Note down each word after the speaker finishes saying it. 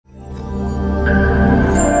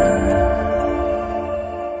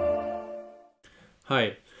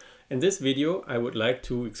In this video I would like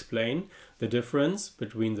to explain the difference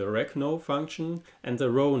between the Recno function and the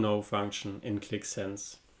RowNo function in Qlik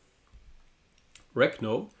Sense.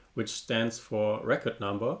 Recno, which stands for record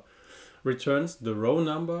number, returns the row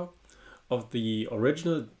number of the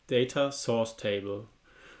original data source table,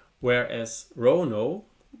 whereas RowNo,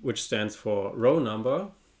 which stands for row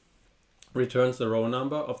number, returns the row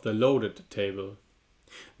number of the loaded table,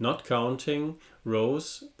 not counting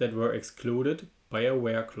rows that were excluded by a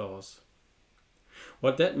where clause.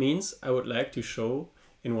 What that means I would like to show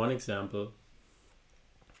in one example.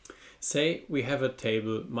 Say we have a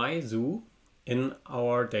table myZoo in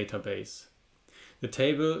our database. The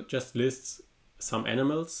table just lists some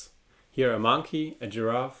animals, here a monkey, a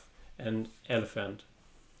giraffe and elephant.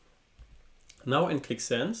 Now in Qlik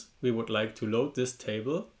Sense we would like to load this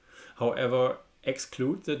table, however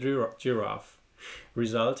exclude the giraffe,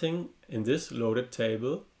 resulting in this loaded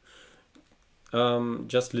table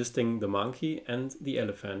just listing the monkey and the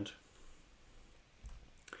elephant.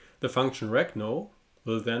 The function Recno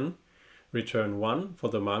will then return 1 for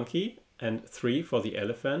the monkey and 3 for the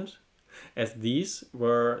elephant, as these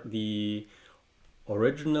were the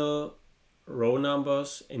original row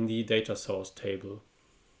numbers in the data source table.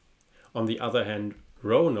 On the other hand,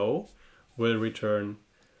 RowNo will return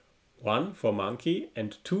 1 for monkey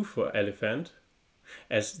and 2 for elephant,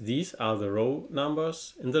 as these are the row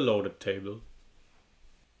numbers in the loaded table.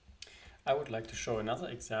 I would like to show another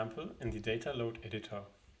example in the data load editor.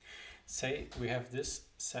 Say we have this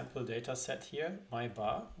sample data set here, my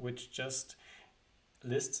bar, which just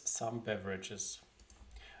lists some beverages.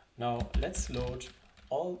 Now let's load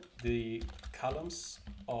all the columns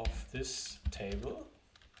of this table,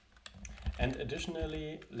 and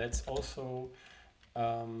additionally let's also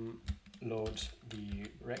load the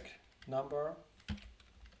rec number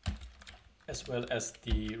as well as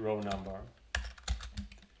the row number.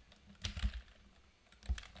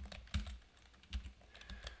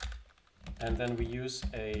 And then we use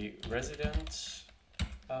a resident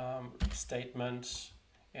statement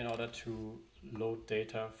in order to load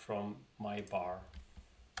data from my bar.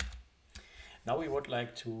 Now we would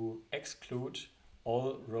like to exclude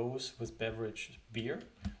all rows with beverage beer.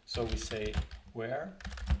 So we say where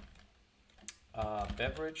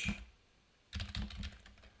beverage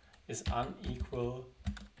is unequal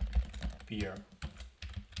beer.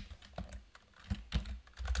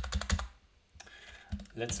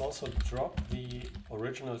 Let's also drop the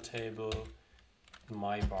original table in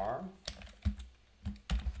my bar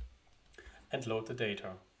and load the data.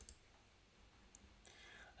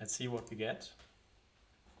 Let's see what we get.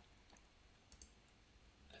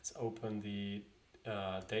 Let's open the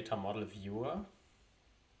data model viewer.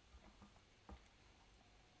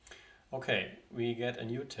 Okay, we get a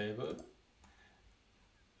new table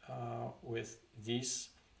with these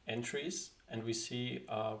entries, and we see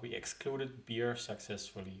we excluded beer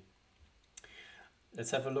successfully.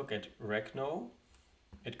 Let's have a look at Recno.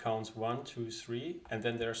 It counts 1, 2, 3, and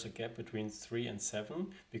then there's a gap between 3 and 7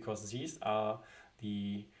 because these are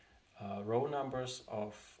the row numbers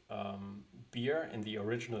of beer in the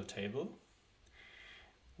original table.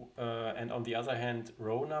 And on the other hand,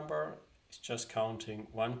 row number is just counting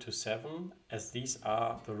 1 to 7, as these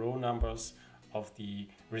are the row numbers of the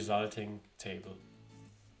resulting table.